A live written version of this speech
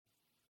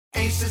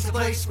Ace is the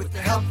place with the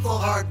helpful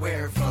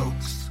hardware,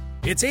 folks.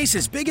 It's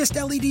Ace's biggest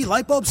LED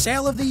light bulb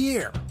sale of the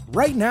year.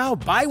 Right now,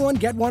 buy one,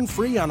 get one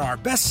free on our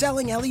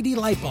best-selling LED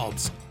light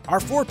bulbs. Our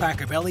 4-pack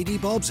of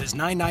LED bulbs is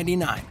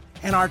 $9.99,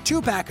 and our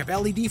 2-pack of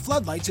LED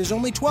floodlights is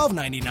only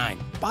 $12.99.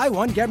 Buy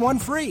one, get one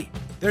free.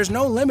 There's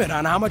no limit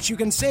on how much you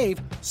can save,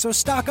 so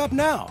stock up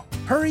now.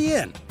 Hurry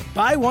in.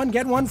 Buy one,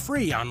 get one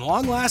free on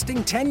long-lasting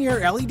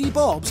 10-year LED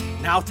bulbs,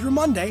 now through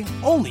Monday,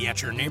 only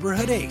at your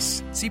neighborhood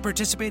Ace. See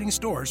participating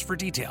stores for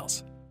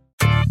details.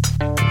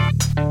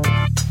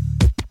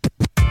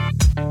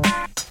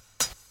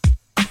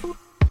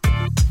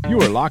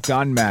 You are Locked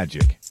On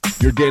Magic,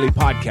 your daily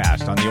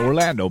podcast on the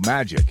Orlando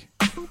Magic.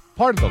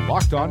 Part of the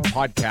Locked On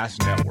Podcast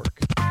Network.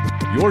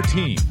 Your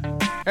team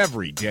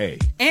every day.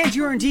 And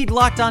you're indeed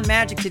Locked On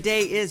Magic.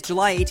 Today is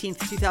July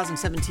 18th,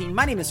 2017.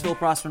 My name is Phil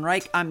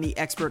Rossman-Reich. I'm the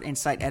expert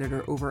insight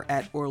editor over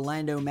at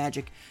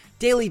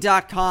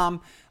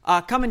OrlandoMagicDaily.com.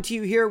 Coming to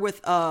you here with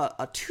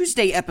a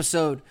Tuesday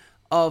episode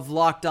of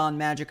Locked On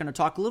Magic. Going to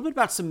talk a little bit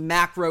about some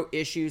macro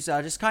issues.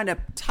 Just kind of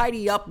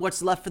tidy up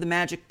what's left for the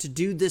Magic to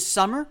do this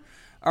summer,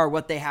 or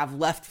what they have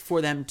left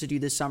for them to do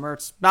this summer.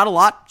 It's not a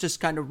lot, just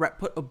kind of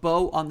put a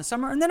bow on the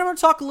summer. And then I'm going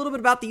to talk a little bit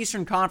about the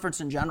Eastern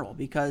Conference in general,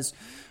 because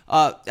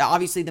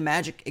obviously the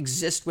Magic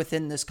exist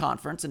within this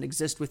conference and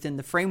exist within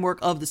the framework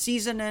of the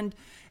season, and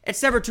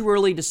it's never too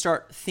early to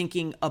start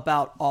thinking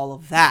about all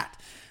of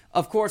that.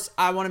 Of course,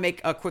 I want to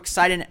make a quick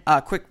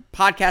quick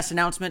podcast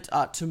announcement.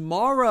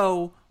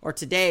 Tomorrow, or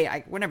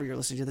today, whenever you're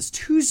listening to this,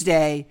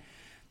 Tuesday,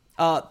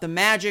 the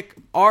Magic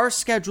are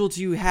scheduled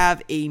to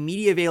have a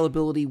media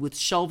availability with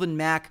Shelvin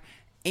Mack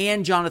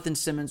and Jonathan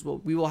Simmons.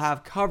 We will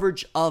have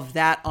coverage of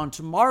that on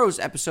tomorrow's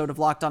episode of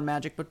Locked On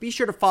Magic, but be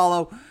sure to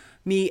follow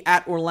me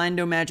at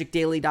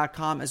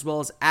OrlandoMagicDaily.com as well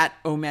as at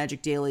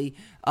OMagicDaily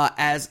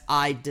as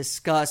I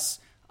discuss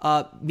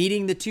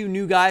meeting the two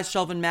new guys,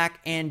 Shelvin Mack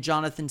and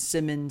Jonathan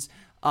Simmons,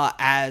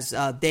 as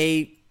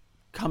they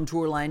come to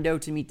Orlando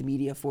to meet the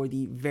media for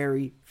the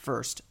very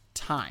first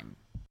time.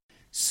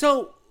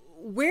 So,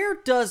 where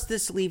does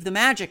this leave the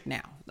Magic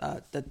now?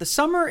 The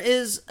summer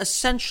is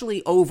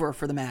essentially over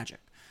for the Magic.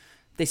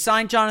 They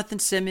signed Jonathan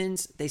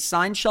Simmons. They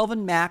signed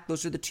Shelvin Mack.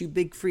 Those are the two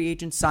big free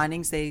agent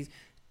signings. They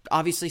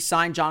obviously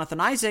signed Jonathan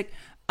Isaac,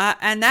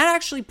 and that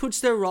actually puts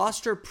their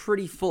roster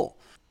pretty full.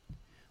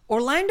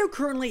 Orlando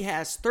currently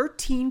has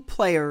 13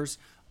 players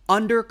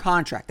under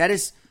contract. That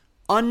is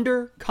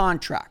under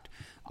contract.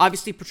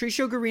 Obviously,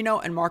 Patricio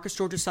Guarino and Marcus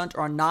Georges-Sant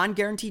are on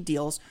non-guaranteed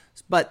deals,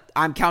 but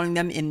I'm counting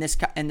them in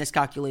this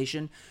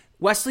calculation.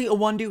 Wesley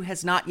Iwundu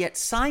has not yet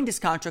signed his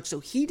contract, so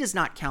he does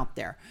not count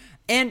there.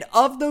 And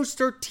of those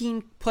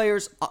 13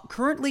 players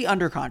currently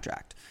under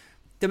contract,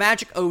 the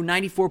Magic owe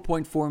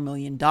 $94.4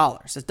 million.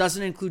 That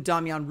doesn't include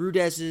Damian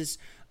Rudez's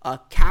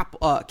cap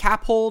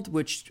hold,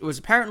 which was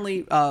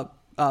apparently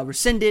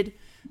rescinded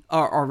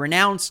or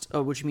renounced,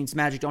 which means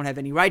Magic don't have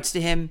any rights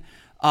to him.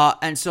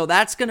 And so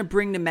that's going to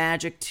bring the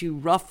Magic to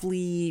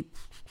roughly,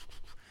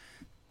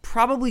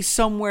 probably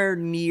somewhere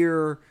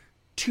near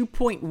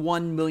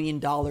 $2.1 million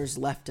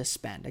left to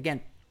spend. Again,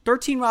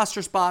 13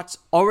 roster spots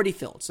already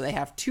filled. So they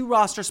have 2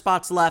 roster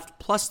spots left,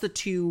 plus the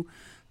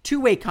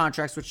two-way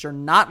contracts, which they're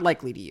not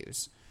likely to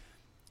use.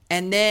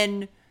 And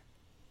then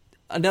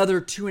another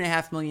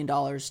 $2.5 million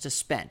to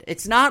spend.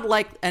 It's not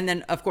like, and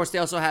then of course they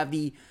also have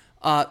the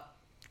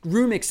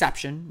room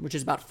exception, which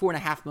is about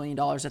 $4.5 million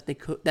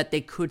that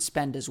they could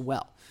spend as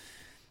well.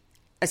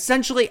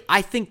 Essentially,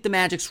 I think the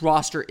Magic's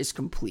roster is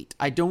complete.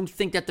 I don't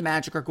think that the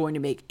Magic are going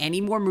to make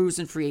any more moves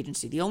in free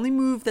agency. The only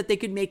move that they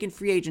could make in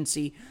free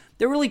agency,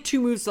 there are really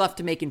 2 moves left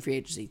to make in free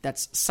agency.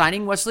 That's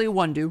signing Wesley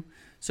Iwundu,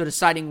 so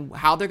deciding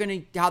how they're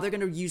going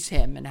to use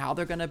him and how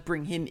they're going to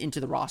bring him into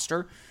the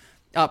roster.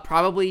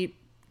 Probably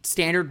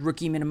standard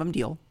rookie minimum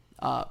deal.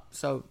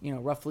 So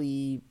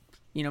roughly,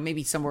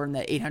 maybe somewhere in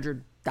the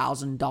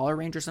 $800,000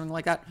 range or something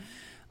like that.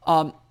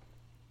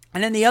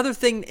 And then the other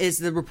thing is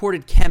the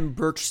reported Khem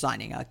Birch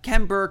signing.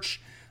 Khem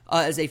Birch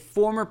is a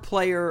former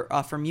player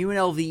from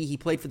UNLV. He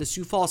played for the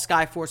Sioux Falls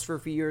Skyforce for a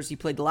few years. He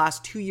played the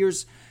last 2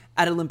 years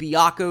at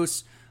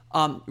Olympiacos.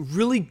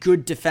 Really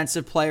good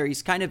defensive player.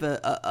 He's kind of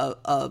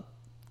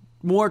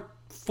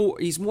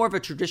he's more of a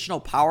traditional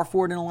power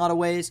forward in a lot of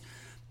ways.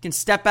 Can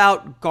step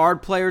out,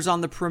 guard players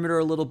on the perimeter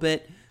a little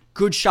bit.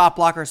 Good shot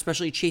blocker,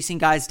 especially chasing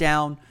guys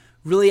down.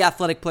 Really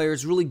athletic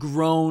players, really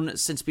grown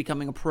since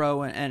becoming a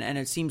pro, and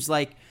it seems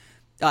like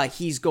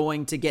he's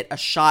going to get a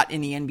shot in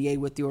the NBA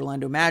with the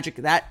Orlando Magic.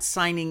 That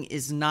signing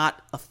is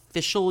not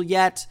official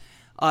yet.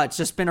 It's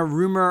just been a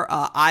rumor.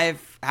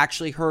 I've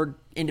actually heard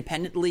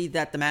independently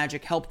that the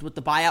Magic helped with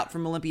the buyout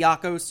from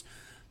Olympiacos.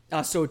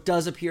 So it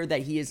does appear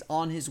that he is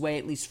on his way,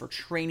 at least for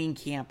training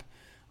camp.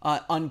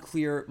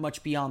 Unclear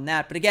much beyond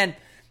that. But again,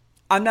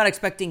 I'm not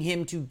expecting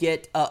him to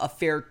get a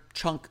fair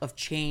chunk of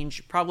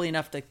change, probably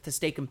enough to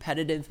stay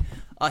competitive.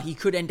 He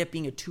could end up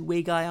being a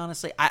two-way guy,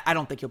 honestly. I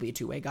don't think he'll be a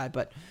two-way guy,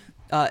 but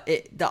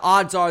the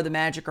odds are the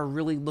Magic are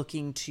really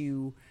looking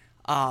to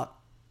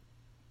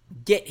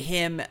get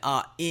him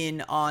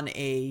in on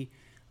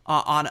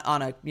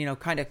on a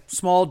kind of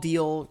small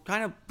deal,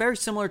 kind of very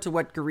similar to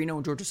what Garino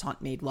and Georges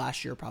Hunt made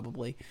last year,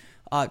 probably.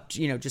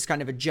 Just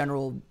kind of a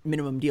general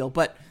minimum deal.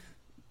 But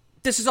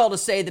this is all to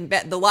say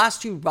the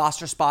last 2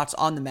 roster spots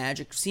on the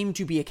Magic seem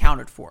to be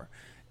accounted for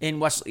in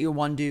Wesley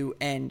Iwundu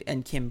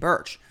and Kim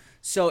Birch.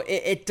 So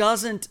it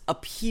doesn't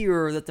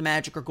appear that the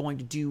Magic are going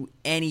to do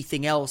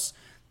anything else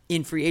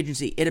in free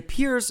agency. It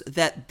appears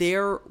that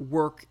their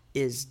work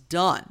is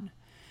done.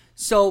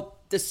 So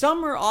the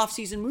summer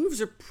offseason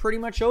moves are pretty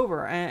much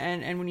over.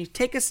 And when you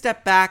take a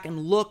step back and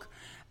look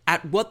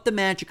at what the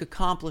Magic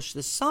accomplished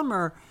this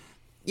summer,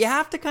 you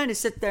have to kind of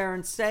sit there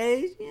and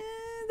say, yeah,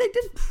 they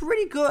did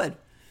pretty good.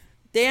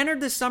 They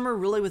entered this summer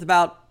really with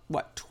about,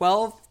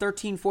 $12,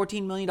 $13,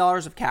 $14 million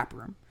of cap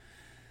room.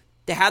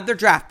 They had their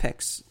draft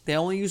picks. They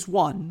only used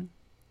one.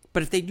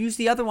 But if they'd used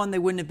the other one, they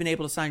wouldn't have been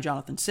able to sign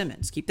Jonathan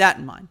Simmons. Keep that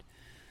in mind.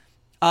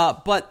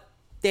 But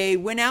they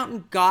went out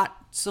and got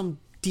some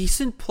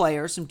decent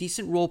players, some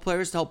decent role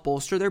players to help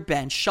bolster their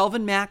bench.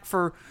 Shelvin Mack,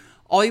 for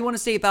all you want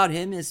to say about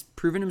him, has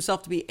proven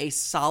himself to be a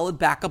solid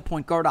backup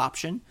point guard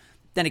option.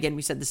 Then again,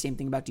 we said the same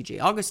thing about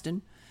DJ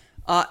Augustin.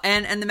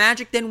 And the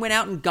Magic then went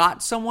out and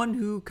got someone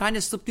who kind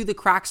of slipped through the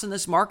cracks in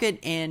this market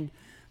and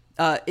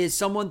is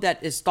someone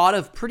that is thought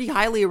of pretty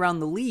highly around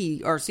the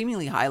league, or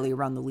seemingly highly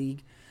around the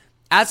league,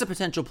 as a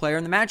potential player.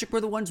 And the Magic were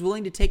the ones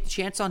willing to take the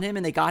chance on him,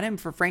 and they got him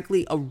for,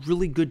 frankly, a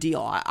really good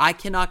deal. I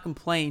cannot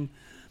complain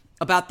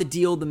about the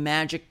deal the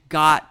Magic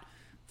got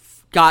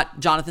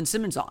Jonathan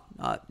Simmons on.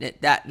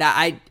 That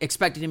I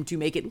expected him to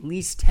make at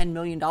least $10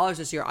 million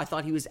this year. I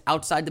thought he was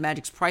outside the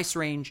Magic's price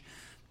range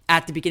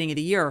at the beginning of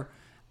the year.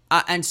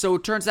 And so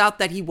it turns out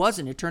that he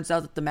wasn't. It turns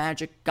out that the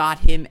Magic got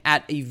him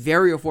at a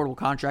very affordable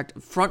contract,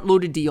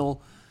 front-loaded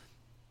deal.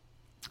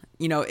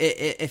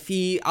 If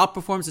he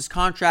outperforms his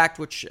contract,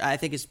 which I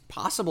think is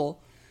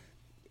possible,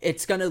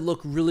 it's going to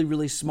look really,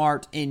 really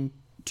smart in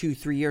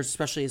 2-3 years,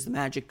 especially as the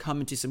Magic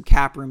come into some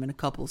cap room in a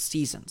couple of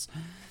seasons.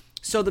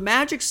 So the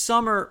Magic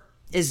summer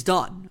is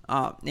done.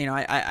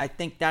 I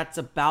think that's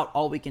about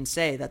all we can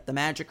say, that the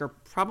Magic are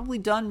probably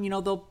done.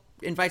 They'll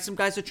invite some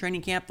guys to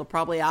training camp. They'll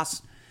probably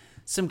ask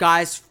some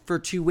guys for a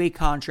 2-way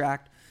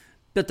contract.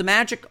 But the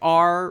Magic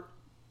are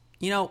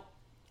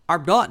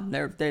done.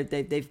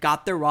 They've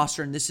got their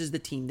roster, and this is the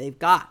team they've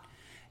got.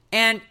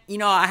 And,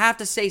 I have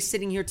to say,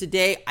 sitting here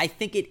today, I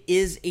think it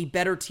is a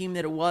better team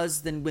than it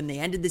was than when they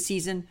ended the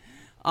season.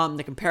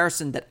 The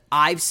comparison that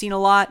I've seen a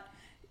lot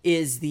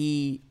is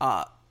the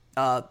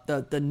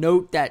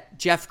note that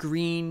Jeff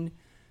Green,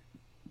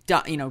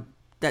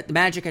 that the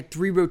Magic had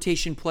 3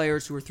 rotation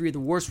players who were 3 of the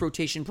worst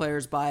rotation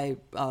players by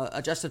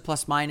adjusted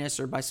plus minus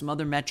or by some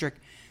other metric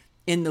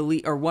in the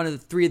league, or one of the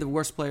 3 of the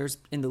worst players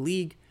in the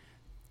league.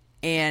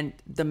 And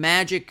the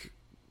Magic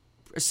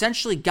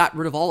essentially got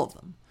rid of all of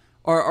them,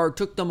 or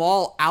took them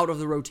all out of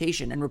the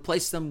rotation and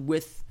replaced them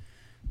with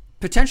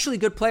potentially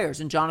good players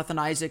in Jonathan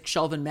Isaac,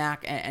 Shelvin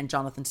Mack, and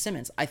Jonathan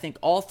Simmons. I think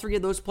all 3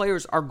 of those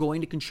players are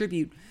going to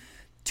contribute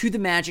to the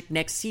Magic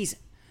next season.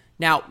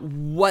 Now,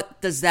 what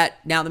does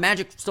that... Now, the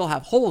Magic still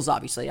have holes,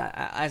 obviously.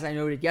 As I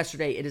noted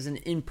yesterday, it is an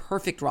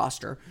imperfect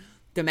roster.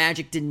 The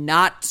Magic did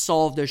not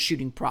solve their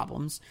shooting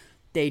problems.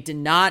 They did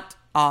not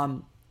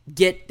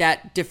get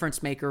that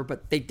difference maker,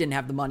 but they didn't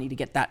have the money to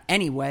get that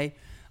anyway.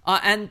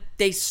 And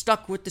they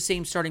stuck with the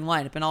same starting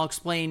lineup. And I'll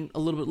explain a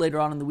little bit later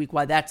on in the week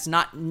why that's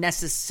not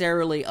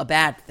necessarily a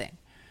bad thing.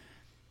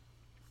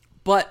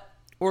 But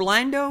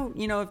Orlando,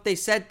 if they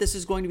said this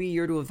is going to be a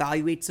year to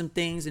evaluate some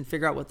things and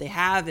figure out what they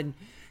have and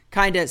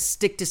kind of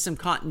stick to some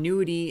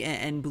continuity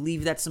and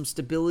believe that some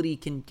stability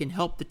can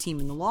help the team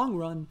in the long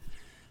run,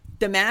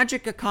 the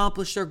Magic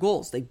accomplished their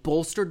goals. They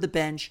bolstered the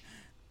bench,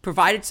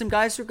 provided some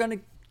guys who are going to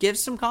give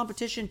some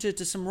competition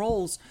to some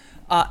roles,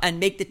 and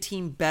make the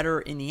team better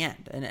in the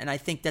end. And I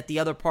think that the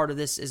other part of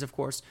this is, of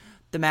course,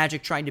 the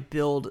Magic trying to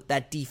build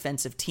that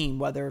defensive team,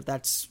 whether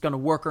that's going to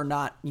work or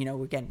not.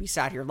 Again, we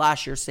sat here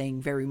last year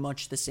saying very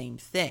much the same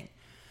thing.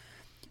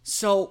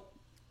 So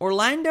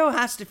Orlando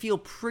has to feel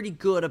pretty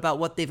good about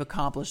what they've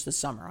accomplished this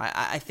summer.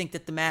 I think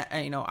that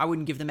I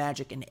wouldn't give the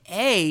Magic an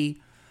A,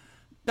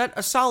 but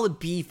a solid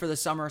B for the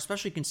summer,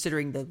 especially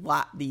considering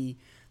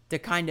the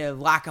kind of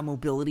lack of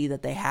mobility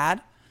that they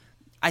had.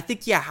 I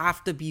think you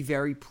have to be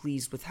very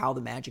pleased with how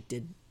the Magic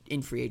did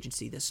in free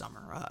agency this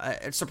summer.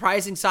 A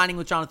surprising signing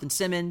with Jonathan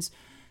Simmons.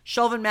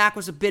 Shelvin Mack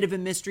was a bit of a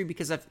mystery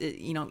because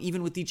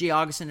even with DJ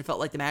Augustin, it felt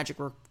like the Magic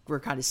were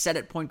kind of set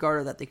at point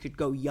guard, or that they could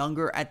go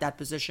younger at that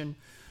position.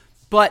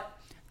 But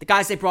the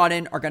guys they brought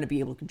in are going to be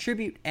able to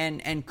contribute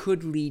and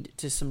could lead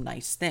to some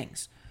nice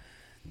things.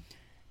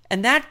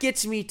 And that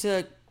gets me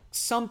to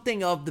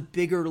something of the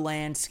bigger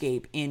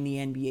landscape in the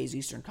NBA's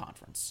Eastern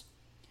Conference.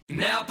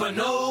 Napa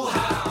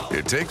know-how.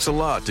 It takes a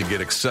lot to get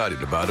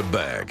excited about a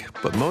bag,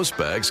 but most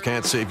bags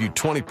can't save you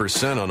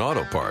 20% on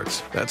auto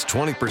parts. That's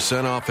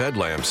 20% off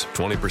headlamps,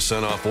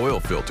 20% off oil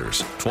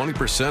filters,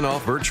 20%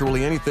 off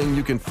virtually anything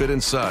you can fit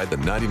inside the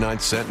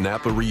 99-cent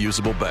Napa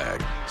reusable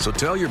bag. So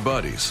tell your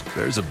buddies,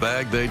 there's a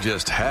bag they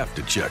just have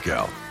to check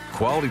out.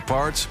 Quality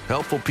parts,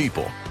 helpful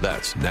people.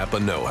 That's Napa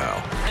know-how.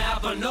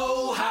 Napa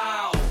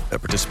know-how. At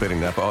participating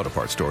Napa Auto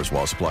Parts stores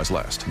while supplies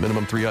last.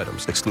 Minimum 3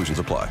 items. Exclusions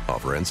apply.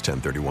 Offer ends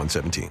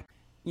 10/31/17.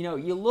 You know,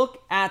 you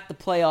look at the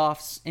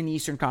playoffs in the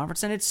Eastern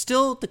Conference, and it's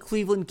still the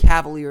Cleveland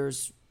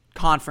Cavaliers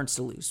conference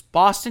to lose.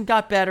 Boston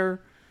got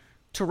better.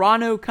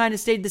 Toronto kind of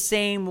stayed the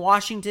same.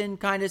 Washington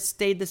kind of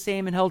stayed the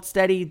same and held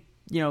steady.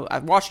 You know,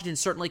 Washington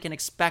certainly can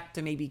expect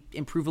to maybe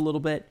improve a little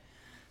bit.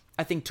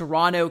 I think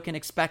Toronto can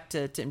expect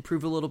to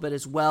improve a little bit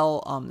as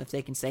well if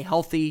they can stay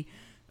healthy.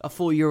 A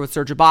full year with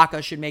Serge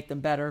Ibaka should make them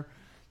better.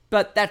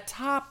 But that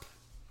top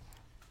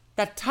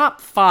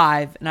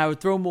 5, and I would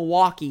throw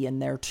Milwaukee in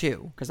there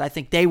too, because I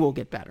think they will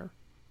get better.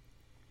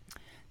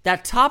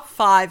 That top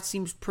 5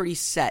 seems pretty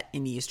set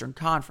in the Eastern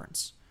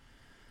Conference.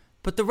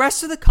 But the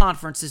rest of the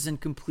conference is in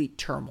complete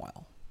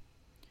turmoil.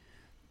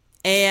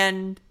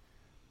 And,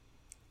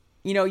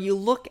 you know, you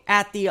look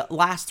at the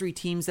last 3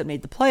 teams that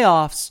made the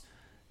playoffs,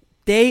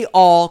 they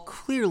all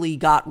clearly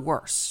got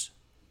worse.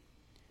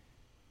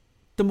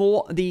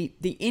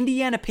 The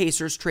Indiana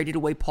Pacers traded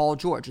away Paul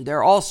George,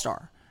 their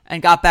all-star,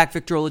 and got back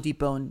Victor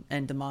Oladipo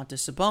and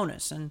Domantas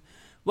Sabonis. And,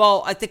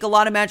 well, I think a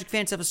lot of Magic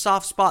fans have a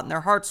soft spot in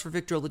their hearts for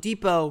Victor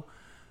Oladipo.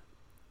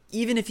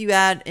 Even if you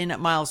add in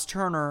Miles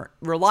Turner,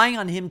 relying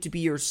on him to be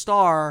your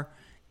star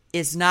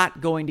is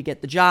not going to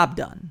get the job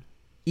done,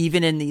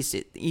 even in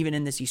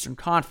this Eastern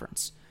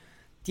Conference.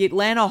 The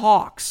Atlanta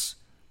Hawks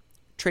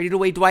traded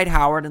away Dwight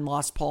Howard and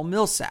lost Paul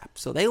Millsap.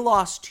 So they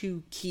lost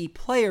 2 key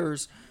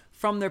players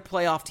from their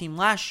playoff team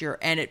last year,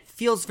 and it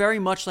feels very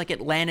much like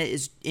Atlanta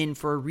is in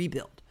for a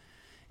rebuild.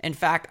 In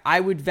fact, I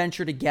would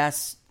venture to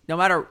guess, no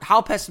matter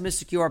how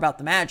pessimistic you are about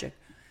the Magic,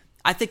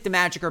 I think the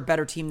Magic are a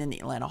better team than the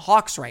Atlanta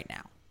Hawks right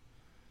now.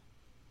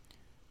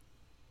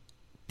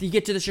 You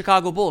get to the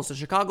Chicago Bulls. The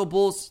Chicago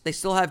Bulls, they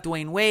still have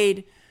Dwayne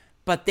Wade,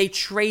 but they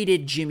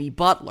traded Jimmy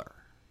Butler,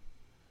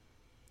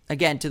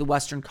 again, to the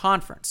Western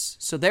Conference.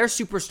 So their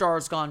superstar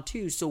is gone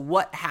too. So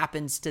what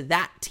happens to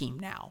that team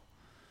now?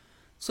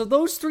 So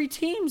those 3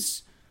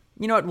 teams,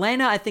 you know,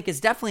 Atlanta, I think, is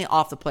definitely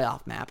off the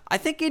playoff map. I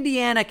think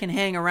Indiana can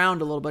hang around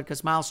a little bit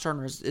because Miles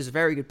Turner is a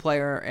very good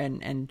player,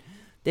 and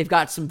they've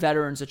got some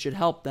veterans that should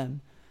help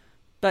them.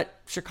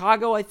 But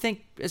Chicago, I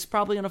think, is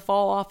probably going to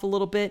fall off a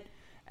little bit.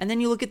 And then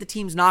you look at the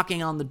teams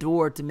knocking on the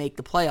door to make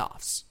the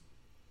playoffs.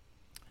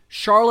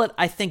 Charlotte,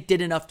 I think,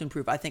 did enough to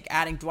improve. I think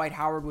adding Dwight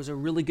Howard was a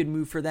really good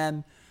move for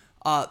them.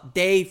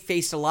 They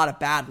faced a lot of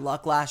bad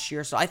luck last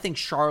year, so I think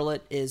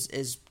Charlotte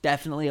is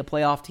definitely a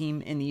playoff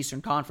team in the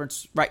Eastern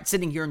Conference, right,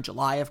 sitting here in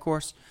July, of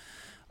course.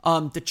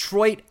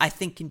 Detroit, I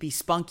think, can be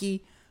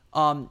spunky.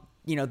 You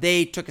know,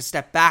 they took a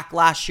step back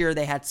last year.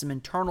 They had some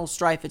internal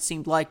strife, it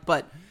seemed like,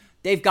 but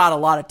they've got a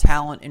lot of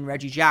talent in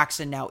Reggie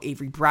Jackson, now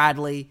Avery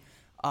Bradley.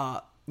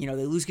 You know,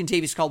 they lose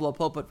Kentavious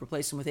Caldwell-Pope, but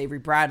replace him with Avery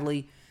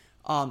Bradley.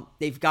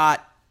 They've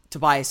got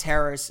Tobias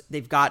Harris.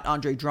 They've got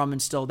Andre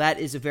Drummond still. That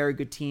is a very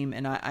good team,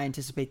 and I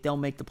anticipate they'll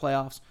make the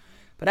playoffs.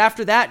 But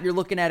after that, you're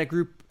looking at a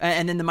group,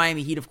 and then the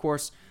Miami Heat, of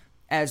course,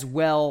 as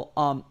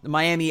well.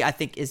 Miami, I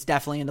think, is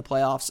definitely in the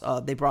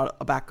playoffs. They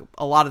brought back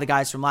a lot of the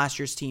guys from last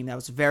year's team. That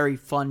was a very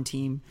fun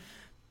team.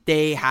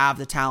 They have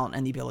the talent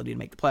and the ability to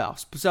make the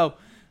playoffs. So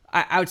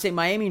I would say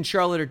Miami and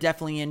Charlotte are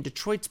definitely in.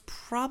 Detroit's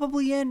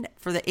probably in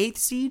for the 8th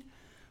seed.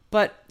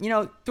 But, you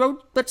know,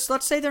 let's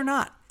say they're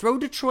not. Throw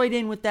Detroit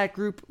in with that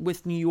group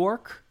with New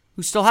York,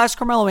 who still has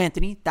Carmelo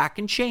Anthony. That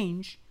can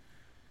change.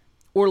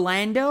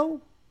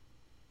 Orlando.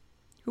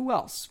 Who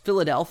else?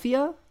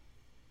 Philadelphia.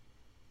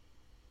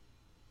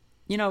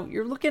 You know,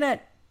 you're looking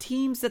at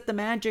teams that the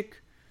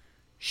Magic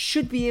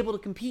should be able to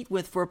compete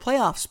with for a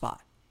playoff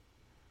spot.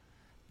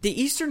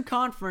 The Eastern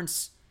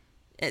Conference,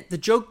 the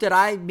joke that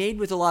I made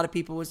with a lot of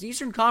people was the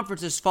Eastern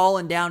Conference has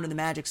fallen down to the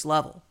Magic's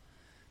level.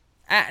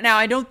 Now,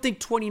 I don't think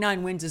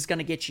 29 wins is going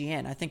to get you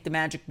in. I think the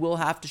Magic will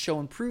have to show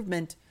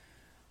improvement,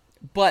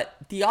 but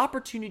the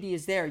opportunity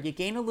is there. You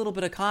gain a little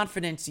bit of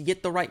confidence, you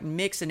get the right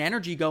mix and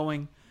energy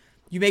going,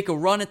 you make a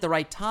run at the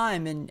right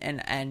time,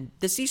 and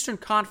this Eastern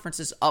Conference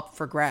is up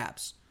for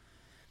grabs.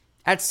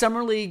 At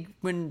Summer League,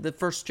 when the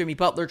first Jimmy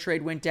Butler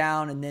trade went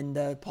down and then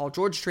the Paul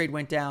George trade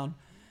went down,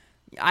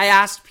 I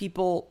asked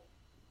people,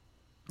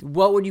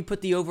 what would you put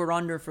the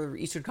over-under for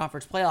Eastern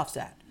Conference playoffs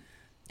at?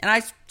 And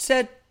I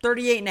said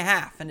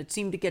 38.5, and it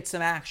seemed to get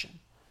some action.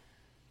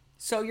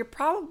 So you're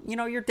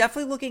you're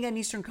definitely looking at an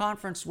Eastern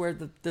Conference where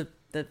the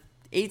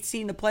 8th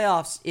seed in the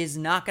playoffs is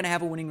not going to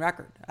have a winning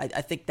record. I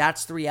think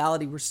that's the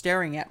reality we're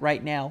staring at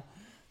right now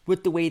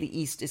with the way the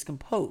East is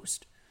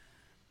composed.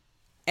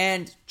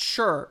 And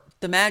sure,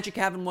 the Magic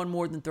haven't won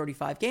more than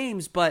 35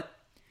 games, but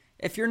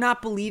if you're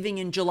not believing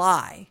in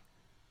July,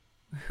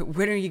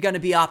 when are you going to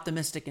be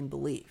optimistic and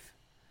believe?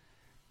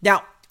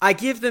 Now, I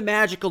give the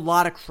Magic a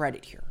lot of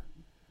credit here.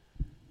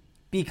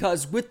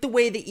 Because with the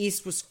way the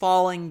East was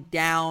falling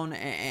down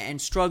and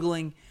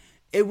struggling,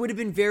 it would have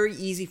been very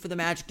easy for the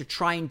Magic to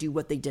try and do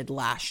what they did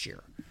last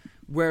year,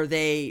 where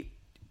they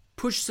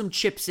pushed some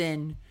chips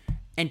in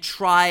and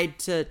tried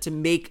to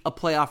make a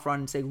playoff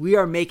run and say, we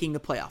are making the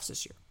playoffs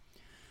this year.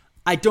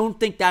 I don't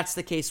think that's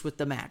the case with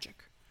the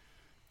Magic.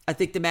 I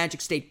think the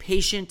Magic stayed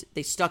patient.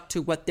 They stuck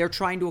to what they're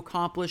trying to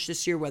accomplish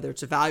this year, whether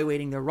it's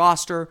evaluating their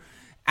roster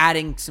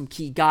adding some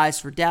key guys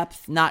for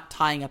depth, not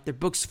tying up their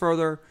books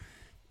further.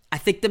 I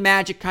think the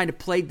Magic kind of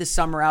played the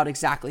summer out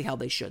exactly how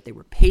they should. They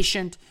were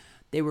patient.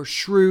 They were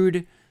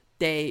shrewd.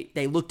 They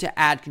looked to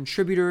add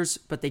contributors,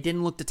 but they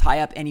didn't look to tie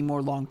up any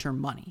more long-term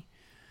money.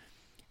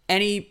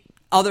 Any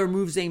other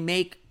moves they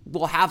make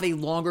will have a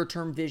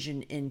longer-term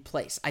vision in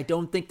place. I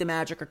don't think the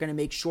Magic are going to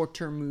make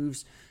short-term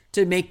moves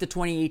to make the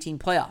 2018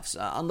 playoffs,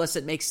 unless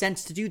it makes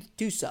sense to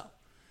do so.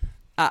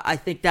 I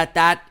think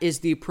that is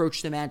the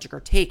approach the Magic are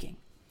taking.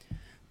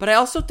 But I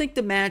also think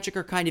the Magic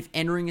are kind of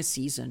entering a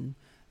season,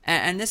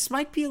 and this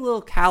might be a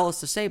little callous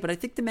to say, but I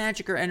think the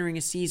Magic are entering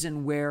a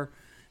season where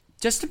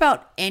just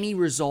about any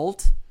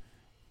result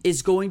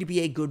is going to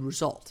be a good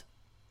result.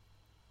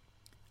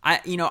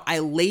 I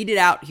laid it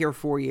out here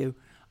for you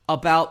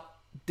about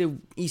the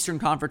Eastern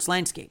Conference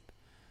landscape.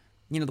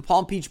 The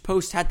Palm Beach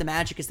Post had the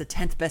Magic as the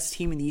 10th best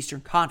team in the Eastern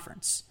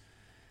Conference.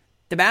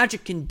 The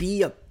Magic can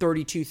be a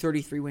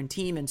 32-33 win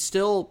team and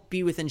still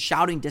be within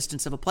shouting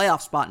distance of a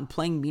playoff spot and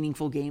playing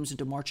meaningful games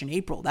into March and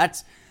April.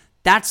 That's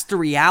the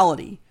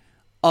reality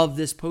of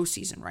this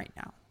postseason right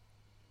now,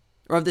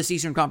 or of this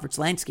Eastern Conference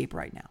landscape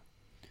right now.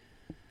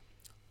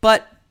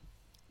 But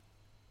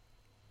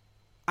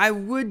I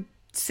would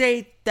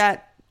say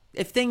that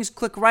if things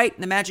click right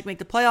and the Magic make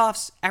the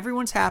playoffs,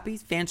 everyone's happy.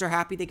 Fans are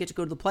happy they get to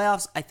go to the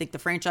playoffs. I think the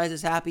franchise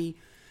is happy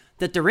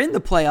that they're in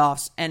the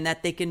playoffs and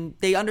that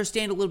they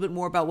understand a little bit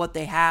more about what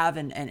they have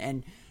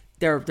and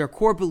their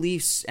core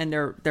beliefs and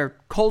their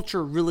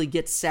culture really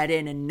gets set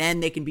in, and then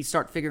they can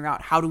start figuring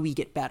out, how do we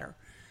get better?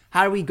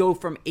 How do we go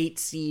from 8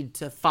 seed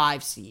to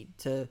 5 seed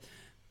to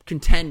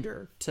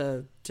contender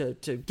to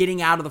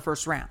getting out of the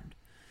first round?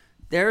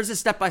 There's a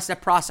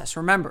step-by-step process.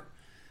 Remember,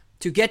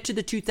 to get to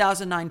the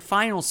 2009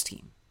 finals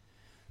team,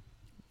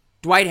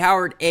 Dwight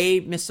Howard,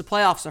 missed the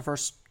playoffs the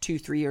first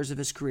 2-3 years of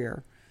his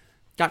career,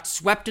 got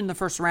swept in the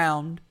first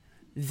round,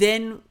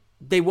 then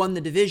they won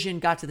the division,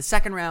 got to the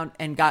second round,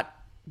 and got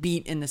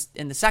beat in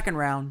the second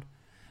round,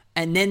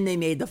 and then they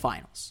made the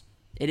finals.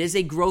 It is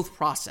a growth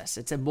process.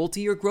 It's a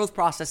multi-year growth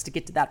process to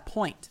get to that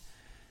point,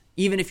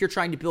 even if you're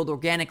trying to build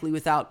organically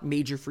without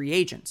major free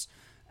agents.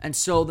 And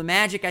so the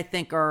Magic, I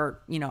think, are,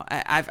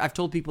 I've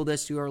told people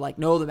this who are like,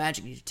 no, the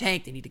Magic need to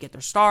tank. They need to get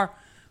their star.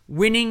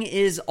 Winning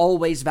is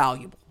always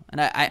valuable. And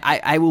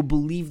I will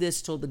believe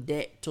this till the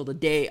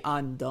day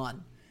I'm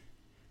done.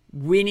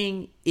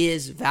 Winning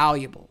is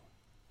valuable.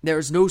 There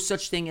is no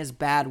such thing as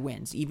bad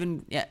wins,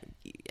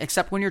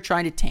 except when you're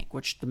trying to tank,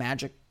 which the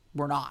Magic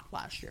were not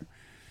last year.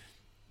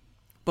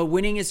 But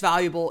winning is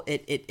valuable.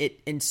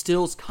 It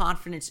instills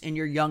confidence in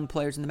your young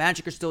players, and the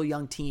Magic are still a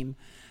young team.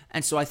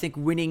 And so I think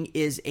winning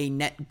is a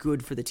net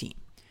good for the team.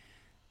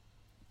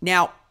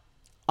 Now,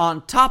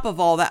 on top of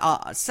all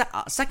that,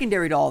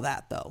 secondary to all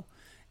that, though,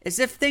 is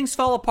if things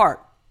fall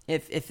apart,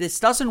 if this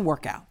doesn't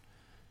work out,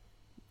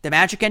 the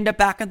Magic end up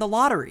back in the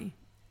lottery.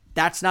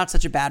 That's not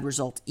such a bad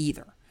result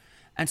either.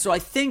 And so I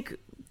think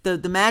the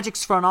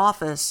Magic's front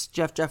office,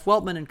 Jeff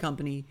Weltman and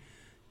company,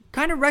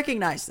 kind of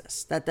recognize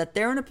this, that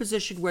they're in a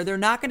position where they're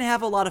not going to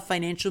have a lot of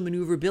financial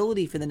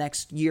maneuverability for the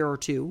next year or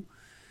two.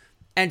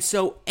 And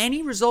so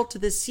any result to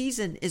this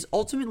season is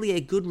ultimately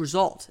a good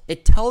result.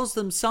 It tells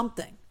them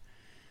something.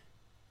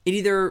 They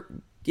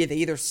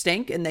either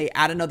stink and they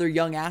add another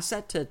young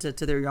asset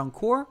to their young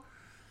core,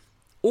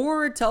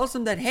 or it tells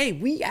them that, hey,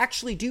 we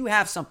actually do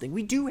have something.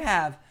 We do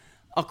have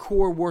a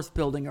core worth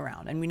building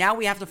around. And now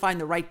we have to find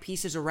the right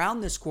pieces around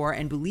this core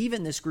and believe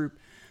in this group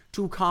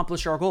to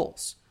accomplish our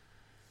goals.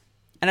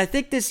 And I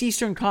think this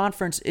Eastern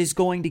Conference is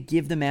going to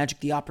give the Magic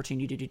the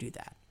opportunity to do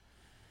that.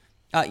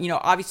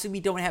 Obviously we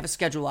don't have a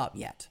schedule out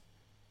yet.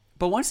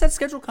 But once that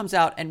schedule comes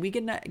out and we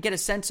get a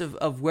sense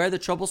of where the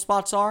trouble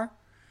spots are,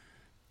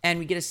 and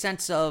we get a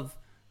sense of,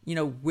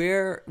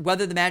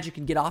 whether the Magic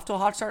can get off to a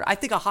hot start, I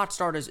think a hot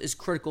start is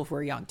critical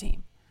for a young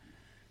team.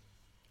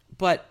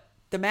 But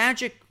the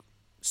Magic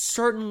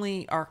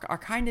certainly are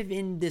kind of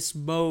in this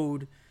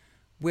mode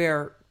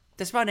where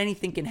just about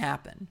anything can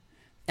happen.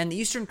 And the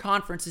Eastern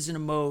Conference is in a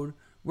mode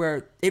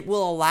where it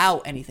will allow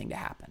anything to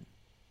happen.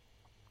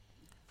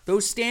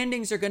 Those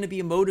standings are going to be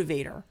a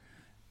motivator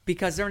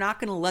because they're not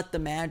going to let the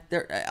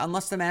Magic,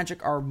 unless the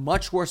Magic are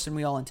much worse than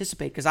we all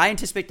anticipate, because I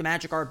anticipate the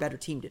Magic are a better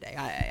team today.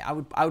 I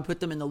would put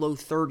them in the low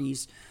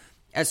 30s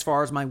as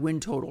far as my win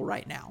total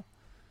right now.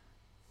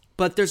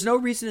 But there's no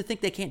reason to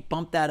think they can't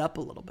bump that up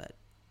a little bit.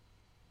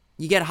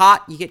 You get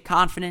hot, you get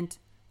confident,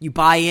 you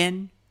buy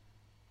in,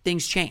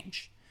 things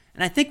change.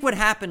 And I think what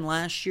happened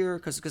last year,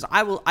 because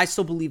I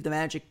still believe the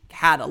Magic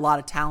had a lot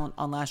of talent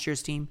on last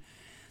year's team.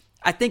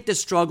 I think the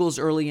struggles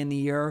early in the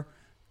year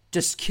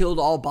just killed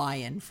all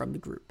buy-in from the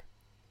group.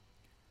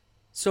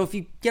 So if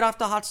you get off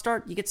the hot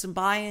start, you get some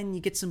buy-in, you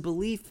get some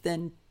belief,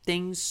 then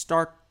things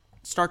start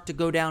to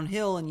go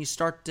downhill and you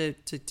start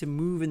to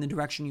move in the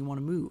direction you want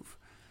to move.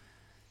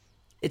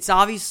 It's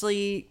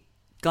obviously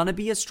going to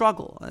be a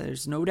struggle.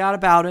 There's no doubt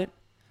about it.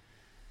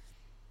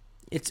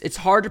 It's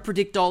hard to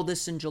predict all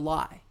this in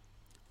July.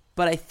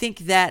 But I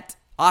think that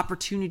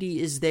opportunity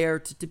is there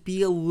to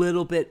be a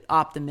little bit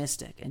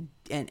optimistic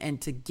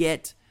and to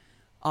get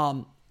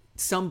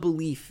some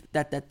belief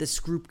that this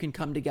group can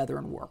come together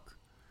and work.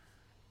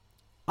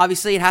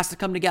 Obviously, it has to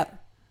come together,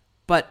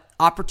 but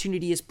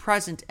opportunity is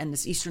present, and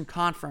this Eastern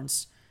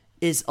Conference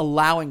is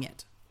allowing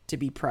it to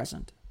be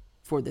present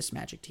for this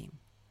Magic team.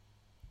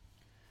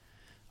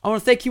 I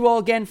want to thank you all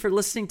again for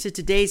listening to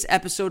today's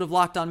episode of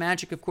Locked On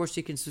Magic. Of course,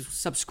 you can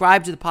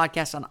subscribe to the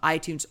podcast on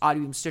iTunes,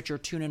 Audium, Stitcher,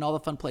 TuneIn, all the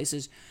fun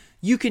places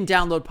you can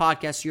download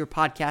podcasts to your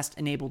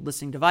podcast-enabled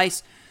listening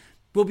device.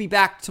 We'll be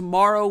back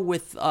tomorrow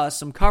with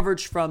some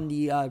coverage from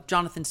the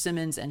Jonathan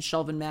Simmons and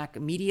Shelvin Mack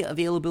media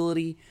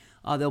availability.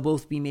 They'll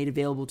both be made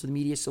available to the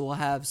media, so we'll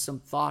have some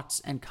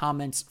thoughts and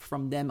comments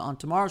from them on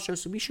tomorrow's show,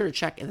 so be sure to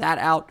check that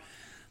out.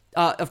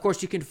 Of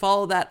course, you can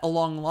follow that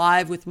along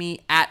live with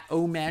me at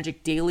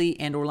OMagicDaily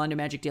and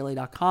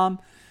OrlandoMagicDaily.com.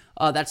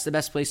 That's the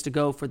best place to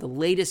go for the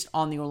latest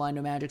on the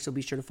Orlando Magic, so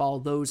be sure to follow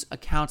those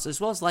accounts,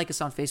 as well as like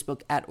us on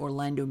Facebook at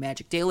Orlando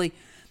Magic Daily.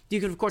 You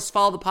can, of course,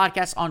 follow the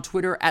podcast on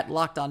Twitter at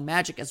Locked On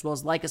Magic, as well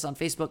as like us on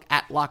Facebook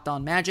at Locked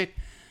On Magic.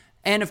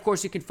 And, of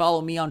course, you can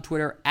follow me on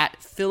Twitter at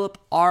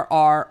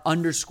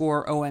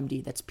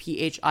PhilipRR_OMD. That's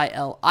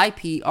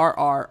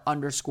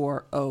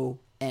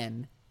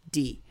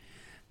PhilipRR_OMD.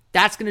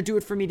 That's going to do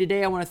it for me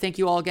today. I want to thank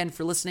you all again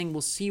for listening.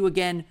 We'll see you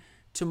again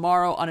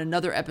tomorrow on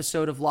another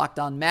episode of Locked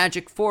On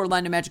Magic. For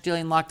Orlando Magic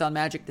Daily and Locked On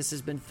Magic, this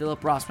has been Philip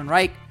Rossman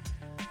Reich.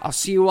 I'll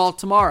see you all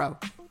tomorrow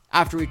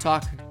after we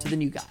talk to the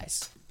new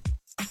guys.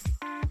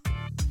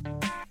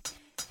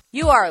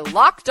 You are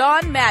Locked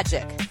On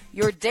Magic,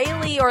 your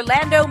daily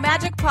Orlando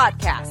Magic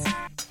podcast.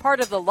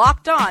 Part of the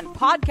Locked On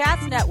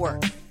Podcast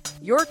Network.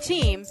 Your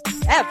team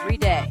every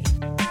day.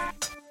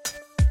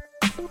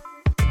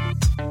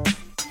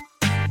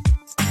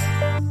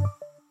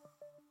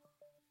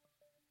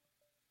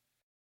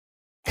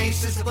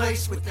 Ace is the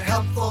place with the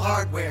helpful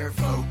hardware,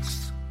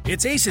 folks.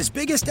 It's Ace's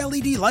biggest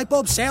LED light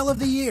bulb sale of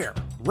the year.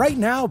 Right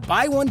now,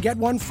 buy one, get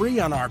one free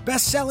on our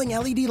best-selling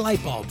LED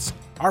light bulbs.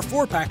 Our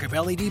 4-pack of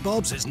LED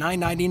bulbs is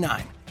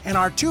 $9.99, and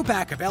our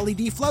 2-pack of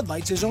LED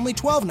floodlights is only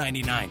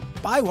 $12.99.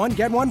 Buy one,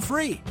 get one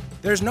free.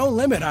 There's no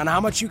limit on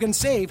how much you can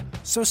save,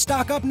 so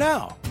stock up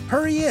now.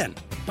 Hurry in.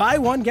 Buy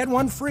one, get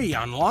one free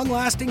on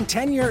long-lasting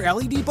 10-year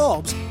LED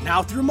bulbs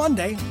now through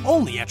Monday,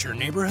 only at your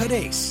neighborhood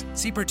Ace.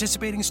 See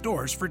participating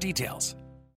stores for details.